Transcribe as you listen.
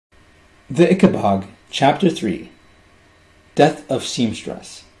The Ickabog, Chapter 3 Death of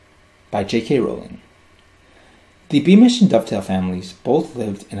Seamstress by JK Rowling. The Beamish and Dovetail families both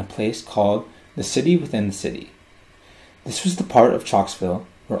lived in a place called the City Within the City. This was the part of Chalksville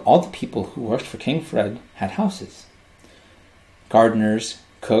where all the people who worked for King Fred had houses. Gardeners,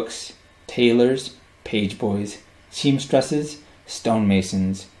 cooks, tailors, page boys, seamstresses,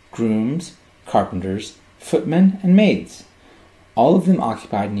 stonemasons, grooms, carpenters, footmen, and maids. All of them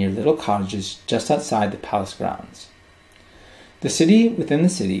occupied near little cottages just outside the palace grounds. The city within the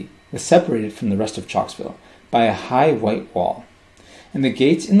city was separated from the rest of Chalksville by a high white wall, and the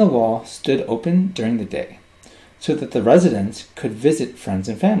gates in the wall stood open during the day, so that the residents could visit friends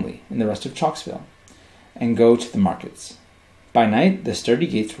and family in the rest of Chalksville, and go to the markets. By night the sturdy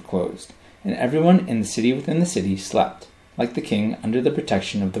gates were closed, and everyone in the city within the city slept, like the king, under the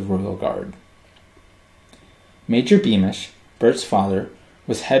protection of the royal guard. Major Beamish, Bert's father,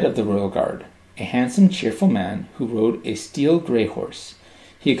 was head of the royal guard, a handsome, cheerful man who rode a steel grey horse.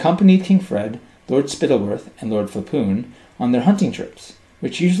 He accompanied King Fred, Lord Spittleworth, and Lord Flapoon on their hunting trips,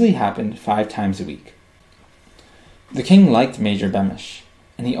 which usually happened 5 times a week. The king liked Major Beamish,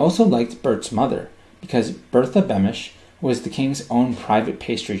 and he also liked Bert's mother, because Bertha Beamish was the king's own private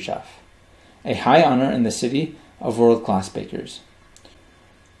pastry chef, a high honor in the city of world-class bakers.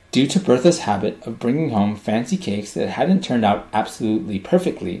 Due to Bertha's habit of bringing home fancy cakes that hadn't turned out absolutely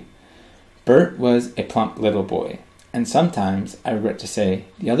perfectly, Bert was a plump little boy, and sometimes, I regret to say,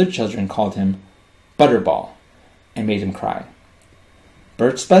 the other children called him Butterball and made him cry.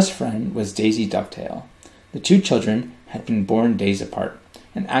 Bert's best friend was Daisy Dovetail. The two children had been born days apart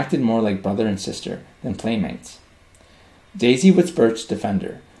and acted more like brother and sister than playmates. Daisy was Bert's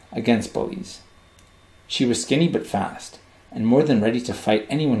defender against bullies. She was skinny but fast, and more than ready to fight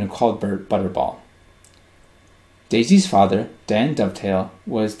anyone who called Bert Butterball. Daisy's father, Dan Dovetail,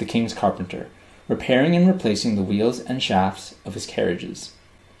 was the king's carpenter, repairing and replacing the wheels and shafts of his carriages.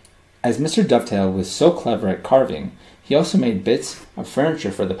 As Mr. Dovetail was so clever at carving, he also made bits of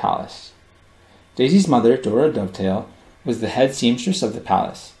furniture for the palace. Daisy's mother, Dora Dovetail, was the head seamstress of the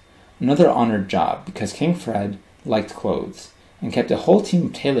palace, another honored job because King Fred liked clothes, and kept a whole team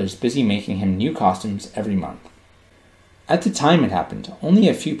of tailors busy making him new costumes every month. At the time it happened, only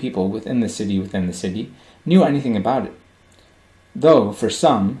a few people within the city knew anything about it, though for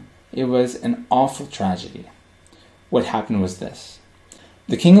some it was an awful tragedy. What happened was this.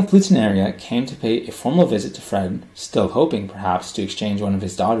 The king of Plutinaria came to pay a formal visit to Fred, still hoping perhaps to exchange one of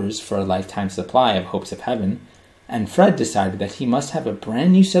his daughters for a lifetime supply of hopes of heaven, and Fred decided that he must have a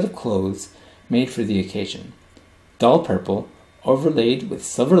brand new set of clothes made for the occasion, dull purple, overlaid with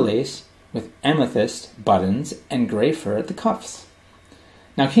silver lace, with amethyst buttons and grey fur at the cuffs.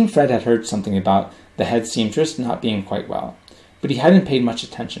 Now King Fred had heard something about the head seamstress not being quite well, but he hadn't paid much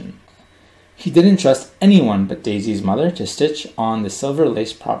attention. He didn't trust anyone but Daisy's mother to stitch on the silver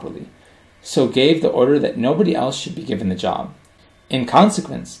lace properly, so gave the order that nobody else should be given the job. In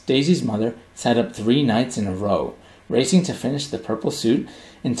consequence, Daisy's mother sat up 3 nights in a row, racing to finish the purple suit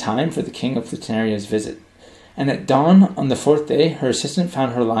in time for the king of Plutinaria's visit. And at dawn on the 4th day, her assistant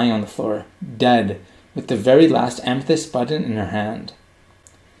found her lying on the floor, dead, with the very last amethyst button in her hand.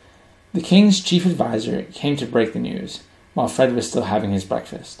 The king's chief advisor came to break the news, while Fred was still having his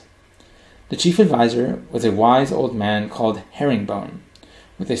breakfast. The chief advisor was a wise old man called Herringbone,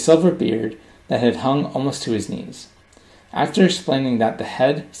 with a silver beard that had hung almost to his knees. After explaining that the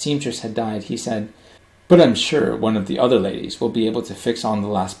head seamstress had died, he said, "But I'm sure one of the other ladies will be able to fix on the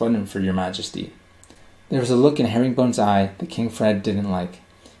last button for your majesty." There was a look in Herringbone's eye that King Fred didn't like.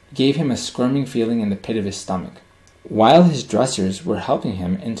 It gave him a squirming feeling in the pit of his stomach. While his dressers were helping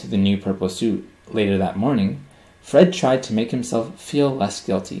him into the new purple suit later that morning, Fred tried to make himself feel less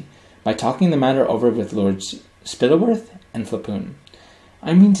guilty by talking the matter over with Lords Spittleworth and Flapoon.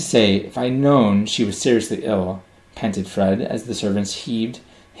 "I mean to say, if I'd known she was seriously ill," panted Fred as the servants heaved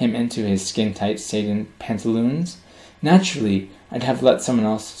him into his skin-tight satin pantaloons, "naturally I'd have let someone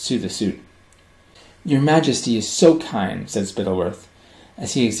else sew the suit." "Your Majesty is so kind," said Spittleworth,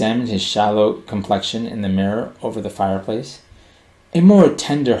 as he examined his shallow complexion in the mirror over the fireplace. "A more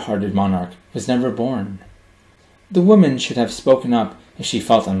tender-hearted monarch was never born." "The woman should have spoken up if she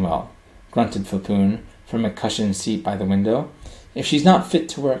felt unwell," grunted Flapoon from a cushioned seat by the window. "If she's not fit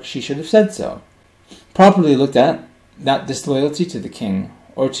to work, she should have said so. Properly looked at, that disloyalty to the king,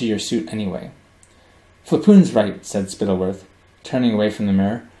 or to your suit anyway." "Flapoon's right," said Spittleworth, turning away from the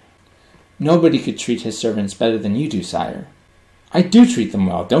mirror. "Nobody could treat his servants better than you do, sire." "I do treat them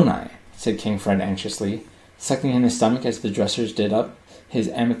well, don't I?" said King Fred anxiously, sucking in his stomach as the dressers did up his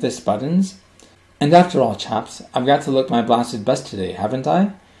amethyst buttons. "And after all, chaps, I've got to look my blasted best today, haven't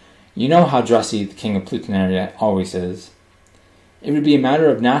I? You know how dressy the King of Plutinaria always is. It would be a matter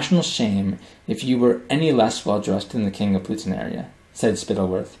of national shame if you were any less well-dressed than the King of Plutinaria, said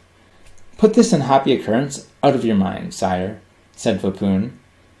Spittleworth. Put this unhappy occurrence out of your mind, sire, said Vapoon.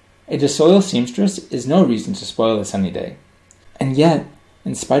 A disloyal seamstress is no reason to spoil a sunny day. And yet,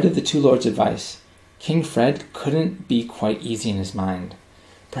 in spite of the two lords' advice, King Fred couldn't be quite easy in his mind.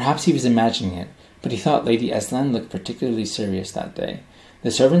 Perhaps he was imagining it, but he thought Lady Eslan looked particularly serious that day. The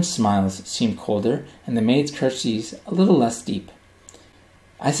servants' smiles seemed colder, and the maids' curtsies a little less deep.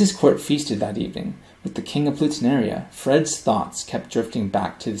 As his court feasted that evening, with the King of Plutinaria, Fred's thoughts kept drifting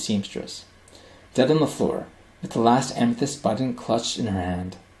back to the seamstress, dead on the floor, with the last amethyst button clutched in her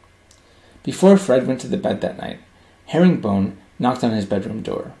hand. Before Fred went to the bed that night, Herringbone knocked on his bedroom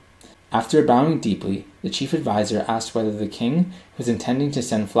door. After bowing deeply, the chief adviser asked whether the king was intending to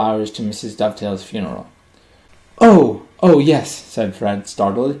send flowers to Mrs. Dovetail's funeral. Oh, yes, said Fred,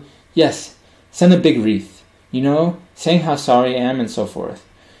 startled. Yes, send a big wreath. You know, saying how sorry I am and so forth.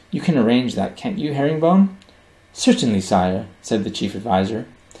 You can arrange that, can't you, Herringbone? Certainly, sire, said the chief adviser.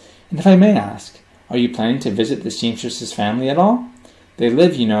 And if I may ask, are you planning to visit the seamstress's family at all? They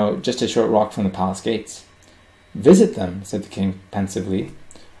live, you know, just a short walk from the palace gates. Visit them, said the king pensively.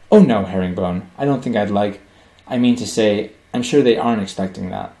 Oh no, Herringbone, I don't think I mean to say, I'm sure they aren't expecting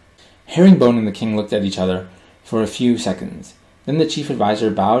that. Herringbone and the king looked at each other for a few seconds. Then the chief adviser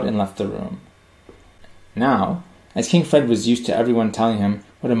bowed and left the room. Now, as King Fred was used to everyone telling him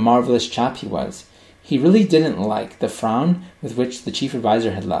what a marvellous chap he was, he really didn't like the frown with which the chief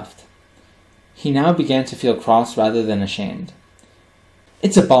adviser had left. He now began to feel cross rather than ashamed.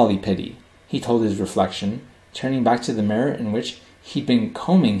 It's a bally pity, he told his reflection, turning back to the mirror in which he'd been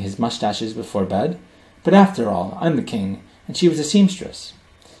combing his moustaches before bed. But after all, I'm the king, and she was a seamstress.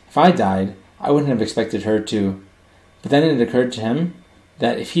 If I died, I wouldn't have expected her to... But then it occurred to him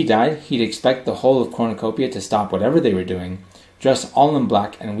that if he died, he'd expect the whole of Cornucopia to stop whatever they were doing, dress all in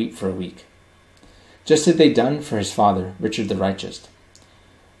black, and weep for a week. Just as they'd done for his father, Richard the Righteous.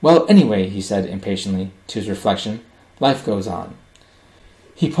 Well, anyway, he said impatiently to his reflection, life goes on.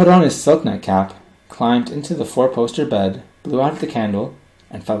 He put on his silk nightcap, climbed into the four-poster bed, blew out the candle,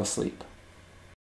 and fell asleep.